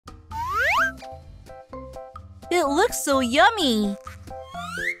It looks so yummy!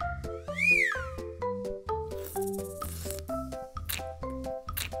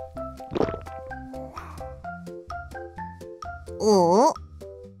 Oh.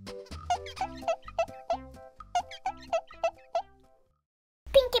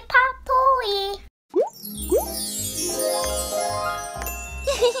 PinkyPopTOY.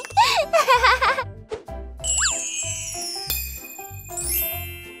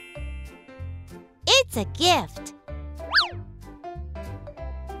 It's a gift.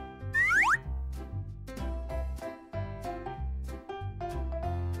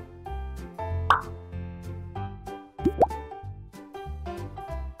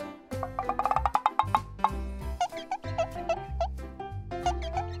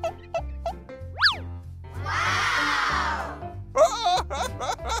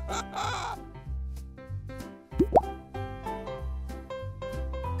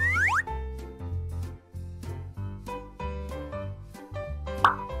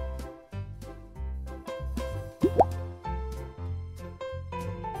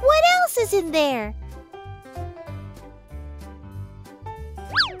 What else is in there?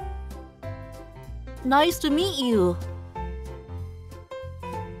 Nice to meet you.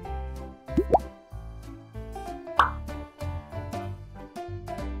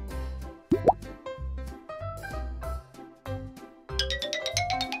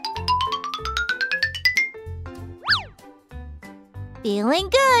 Feeling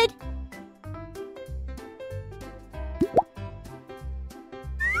good.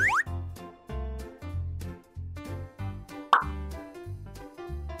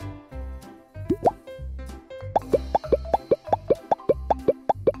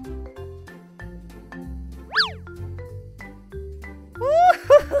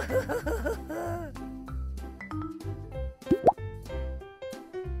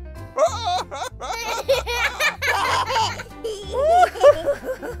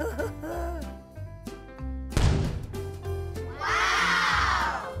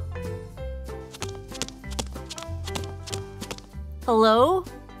 Hello?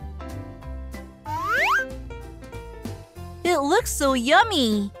 It looks so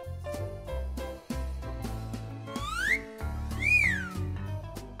yummy!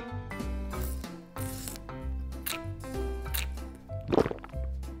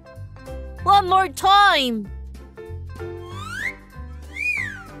 One more time!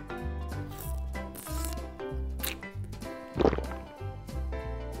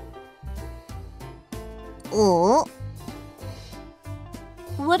 Oh.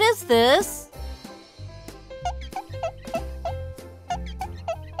 What is this?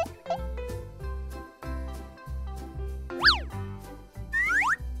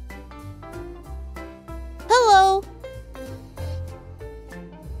 Hello.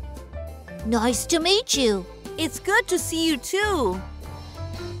 Nice to meet you. It's good to see you too.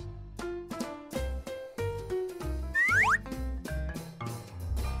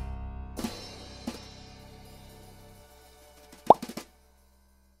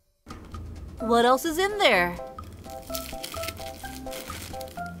 What else is in there?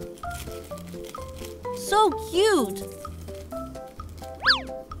 So cute!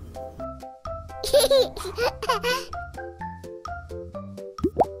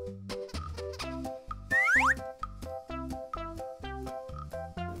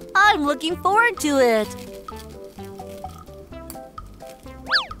 I'm looking forward to it!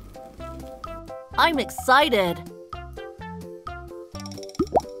 I'm excited!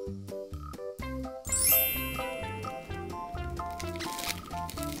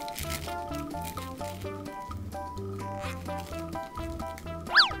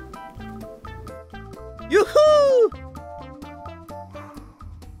 Yoo-hoo!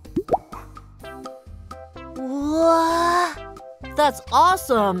 Wow. That's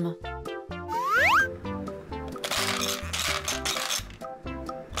awesome!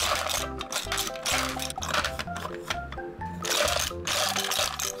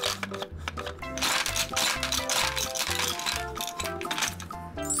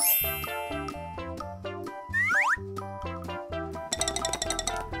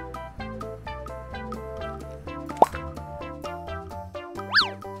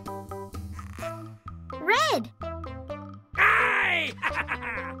 Red. Aye!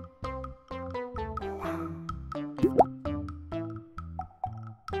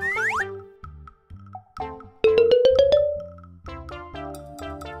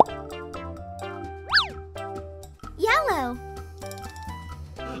 Yellow.